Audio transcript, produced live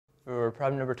For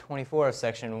problem number 24 of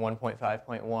section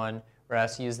 1.5.1, we're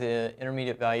asked to use the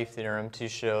intermediate value theorem to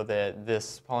show that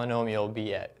this polynomial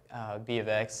b of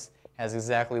x has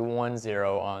exactly 1,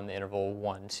 0 on the interval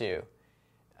 1, 2.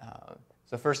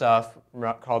 So first off,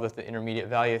 recall that the intermediate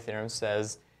value theorem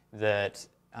says that,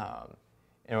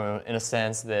 in a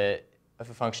sense, that if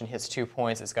a function hits 2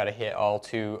 points, it's got to hit all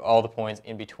the points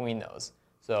in between those.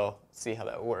 So let's see how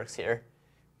that works here.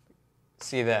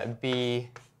 See that b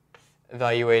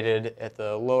evaluated at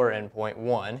the lower endpoint,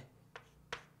 1,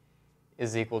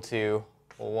 is equal to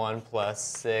 1 plus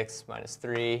 6 minus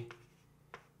 3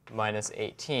 minus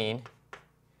 18,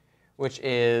 which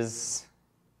is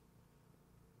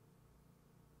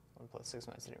 1 plus 6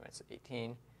 minus 3 minus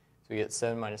 18. So we get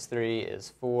 7 minus 3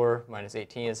 is 4, minus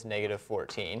 18 is negative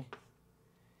 14,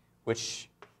 which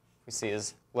we see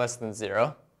is less than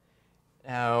 0.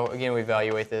 Now, again, we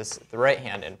evaluate this at the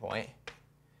right-hand endpoint.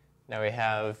 Now we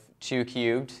have 2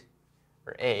 cubed,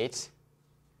 or 8,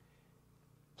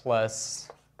 plus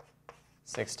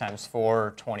 6 times 4,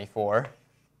 or 24,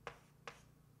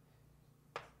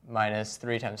 minus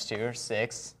 3 times 2, or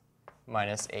 6,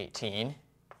 minus 18.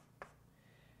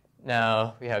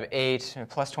 Now we have 8,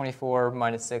 plus 24,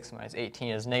 minus 6, minus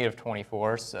 18 is negative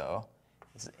 24, so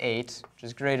this is 8, which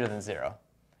is greater than 0.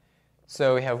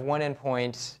 So we have one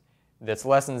endpoint that's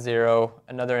less than 0,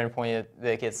 another endpoint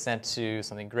that gets sent to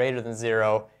something greater than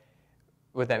 0.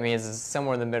 What that means is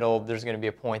somewhere in the middle, there's going to be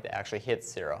a point that actually hits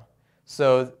 0.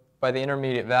 So by the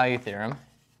intermediate value theorem,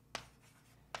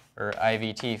 or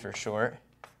IVT for short,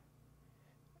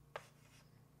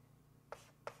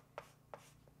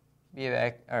 b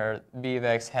of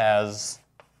x has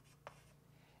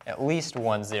at least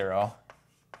 1, 0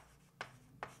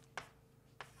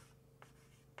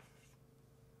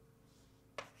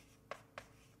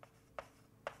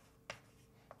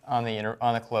 on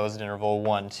the closed interval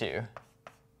 1, 2.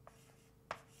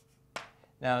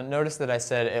 Now notice that I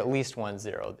said at least 1,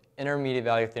 0. The intermediate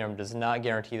value theorem does not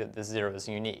guarantee that this 0 is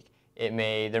unique. There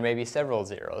may be several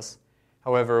zeros.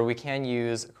 However, we can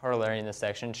use a corollary in this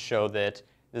section to show that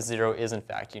this 0 is in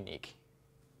fact unique.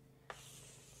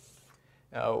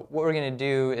 Now, what we're going to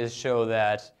do is show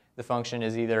that the function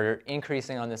is either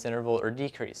increasing on this interval or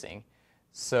decreasing.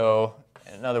 So,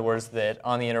 in other words, that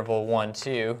on the interval 1,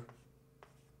 2,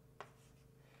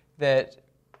 that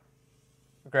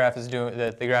the graph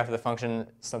of the function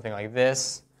is something like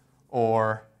this,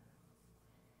 or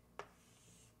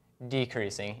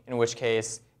decreasing, in which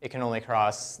case it can only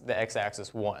cross the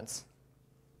x-axis once.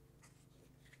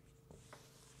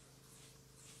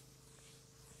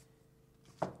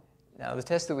 Now the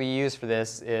test that we use for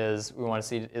this is we want to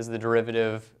see, is the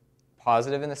derivative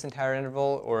positive in this entire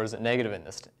interval or is it negative in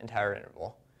this entire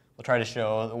interval? We'll try to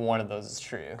show that one of those is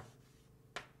true.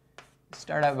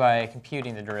 Start out by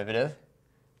computing the derivative.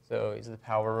 So use the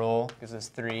power rule, gives us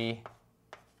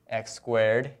 3x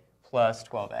squared plus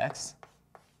 12x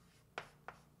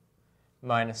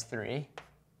minus 3.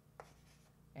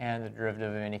 And the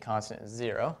derivative of any constant is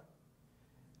 0. All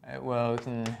right, well, we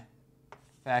can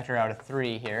factor out a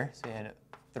 3 here. So we had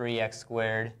 3x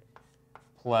squared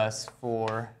plus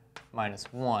 4 minus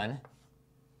 1.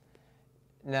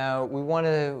 Now we want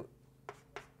to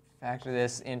factor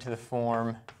this into the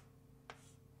form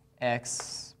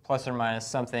x plus or minus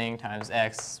something times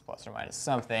x plus or minus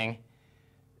something.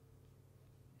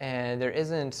 And there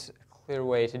isn't a clear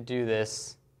way to do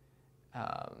this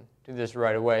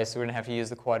right away, so we're going to have to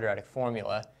use the quadratic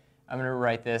formula. I'm going to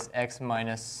write this x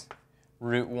minus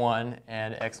root 1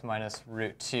 and x minus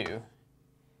root 2.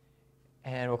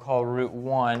 And we'll call root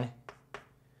 1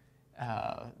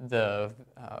 the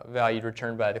value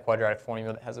returned by the quadratic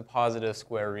formula that has a positive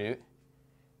square root.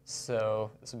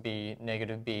 So this would be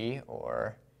negative b,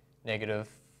 or negative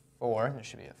 4. There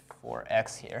should be a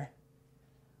 4x here.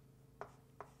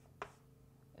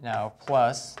 Now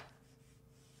plus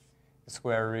the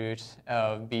square root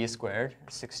of b squared, or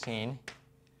 16,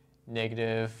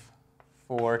 negative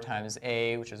 4 times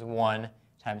a, which is 1,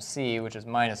 times c, which is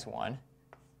minus 1.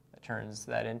 That turns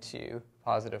that into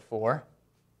positive 4.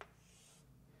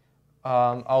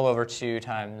 All over 2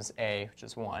 times a, which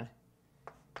is 1.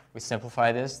 We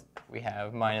simplify this. We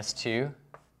have minus 2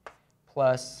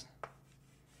 plus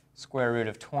square root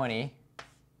of 20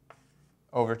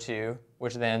 over 2,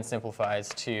 which then simplifies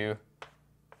to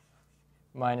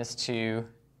minus 2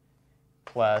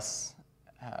 plus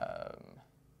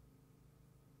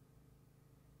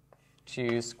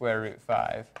 2 square root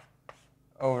 5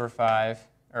 over 5,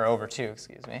 or over 2,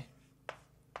 excuse me.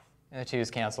 And the 2's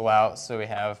cancel out, so we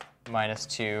have minus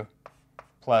 2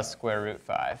 plus square root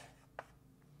 5.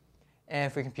 And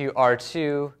if we compute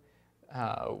R2,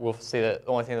 we'll see that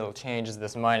the only thing that will change is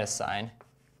this minus sign.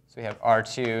 So we have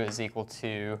R2 is equal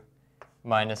to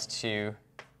minus 2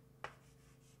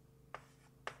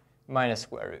 minus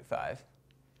square root 5.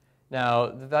 Now,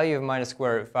 the value of minus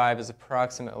square root 5 is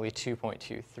approximately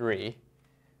 2.23.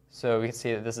 So we can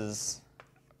see that this is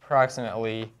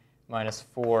approximately minus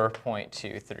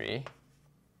 4.23.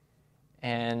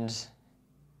 And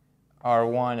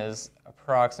R1 is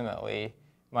approximately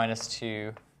minus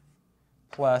 2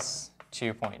 plus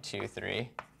 2.23,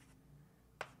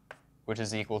 which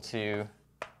is equal to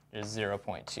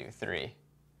 0.23.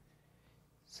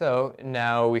 So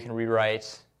now we can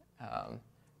rewrite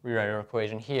our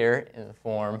equation here in the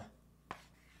form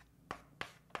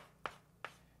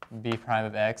b prime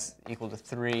of x equal to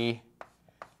 3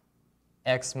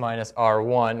 x minus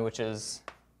r1, which is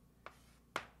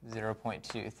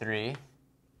 0.23,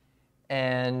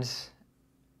 and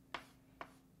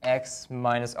x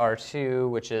minus r2,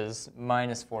 which is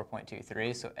minus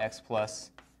 4.23, so x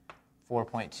plus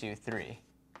 4.23.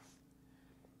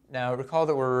 Now recall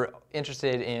that we're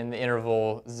interested in the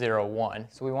interval 0, 1,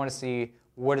 so we want to see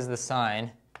what is the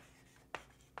sign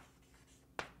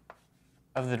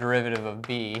of the derivative of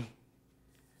b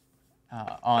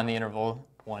on the interval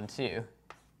 1, 2.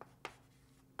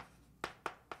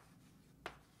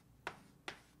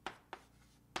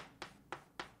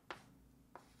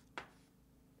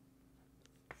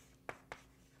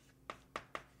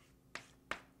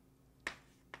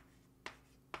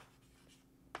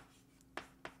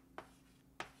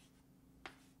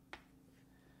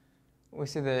 We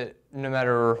see that no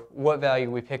matter what value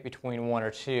we pick between 1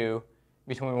 or 2,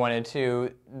 between 1 and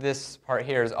 2, this part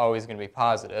here is always going to be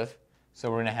positive. So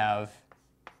we're going to have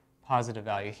positive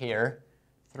value here.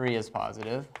 3 is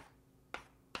positive.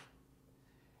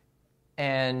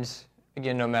 And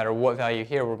again, no matter what value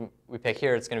here we pick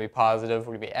here, it's going to be positive.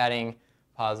 We're going to be adding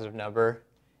a positive number,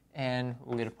 and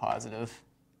we'll get a positive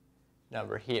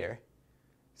number here.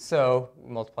 So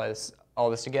we multiply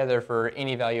all this together for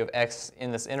any value of x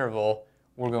in this interval,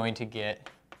 we're going to get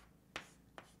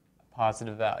a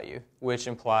positive value, which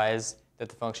implies that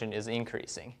the function is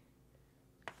increasing.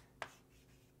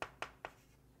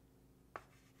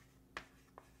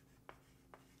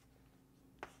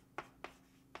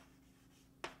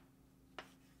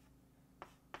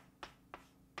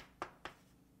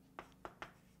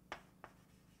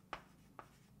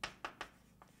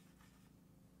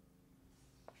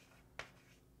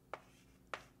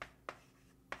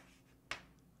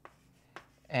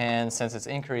 And since it's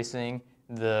increasing,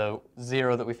 the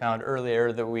 0 that we found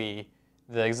earlier, the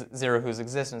 0 whose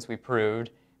existence we proved,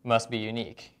 must be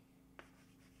unique.